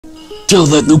Tell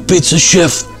that new pizza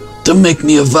chef to make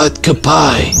me a vodka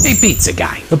pie. Hey, pizza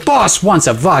guy, the boss wants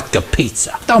a vodka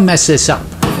pizza. Don't mess this up.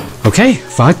 Okay,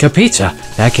 vodka pizza.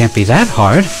 That can't be that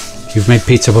hard. You've made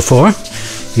pizza before.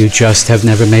 You just have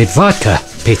never made vodka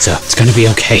pizza. It's gonna be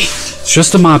okay. It's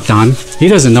just a mob don. He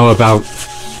doesn't know about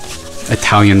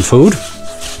Italian food,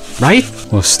 right?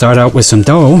 We'll start out with some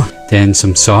dough, then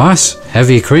some sauce,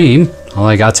 heavy cream. All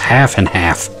I got's half and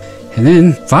half. And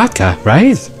then vodka,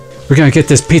 right? We're gonna get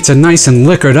this pizza nice and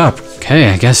liquored up. Okay,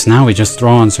 I guess now we just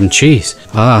throw on some cheese.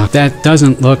 That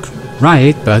doesn't look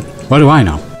right, but what do I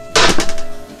know?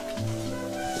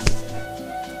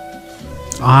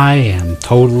 I am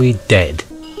totally dead.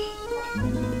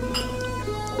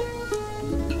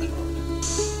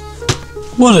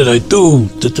 What did I do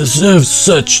to deserve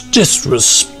such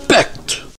disrespect?